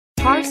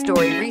Car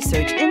Story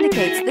research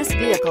indicates this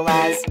vehicle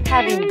as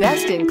having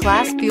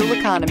best-in-class fuel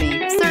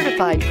economy,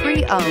 certified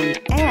pre-owned,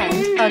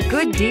 and a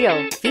good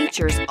deal.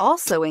 Features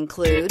also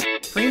include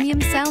premium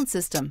sound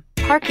system,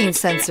 parking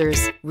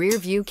sensors, rear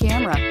view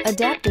camera,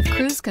 adaptive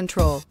cruise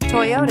control,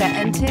 Toyota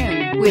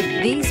Entune.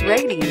 With these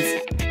ratings,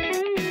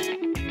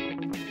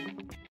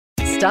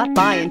 stop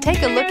by and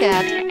take a look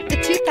at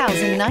the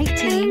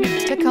 2019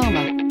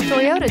 Tacoma.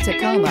 Toyota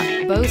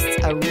Tacoma boasts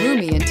a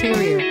roomy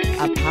interior,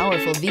 a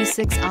powerful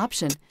V6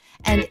 option,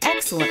 and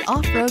excellent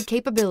off-road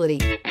capability,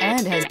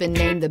 and has been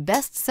named the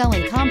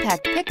best-selling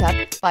compact pickup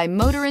by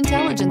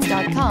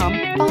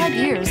MotorIntelligence.com 5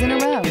 years in a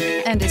row,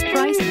 and is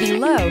priced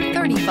below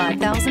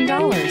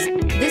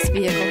 $35,000. This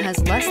vehicle has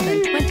less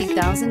than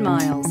 20,000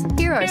 miles.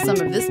 Here are some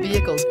of this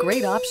vehicle's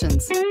great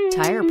options: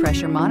 tire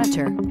pressure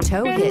monitor,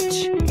 tow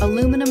hitch,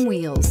 aluminum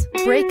wheels,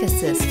 brake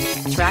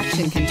assist,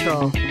 traction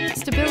control,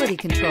 stability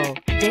control,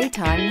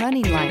 daytime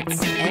running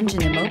lights,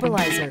 engine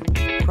immobilizer,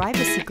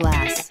 privacy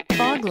glass,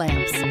 fog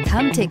lamps.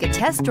 Come take a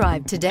test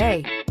drive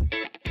today.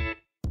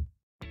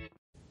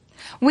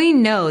 We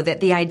know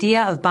that the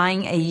idea of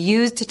buying a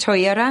used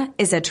Toyota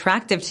is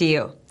attractive to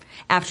you.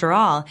 After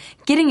all,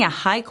 getting a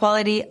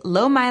high-quality,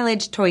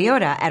 low-mileage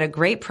Toyota at a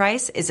great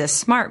price is a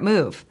smart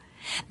move.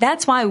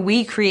 That's why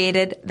we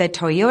created the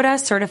Toyota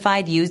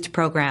Certified Used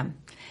Program.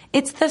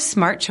 It's the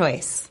smart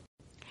choice.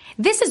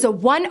 This is a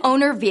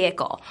one-owner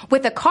vehicle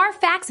with a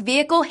Carfax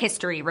Vehicle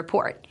History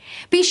Report.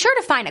 Be sure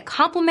to find a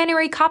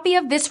complimentary copy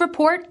of this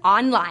report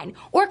online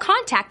or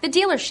contact the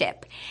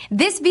dealership.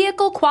 This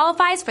vehicle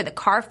qualifies for the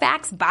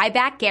Carfax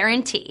Buyback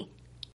Guarantee.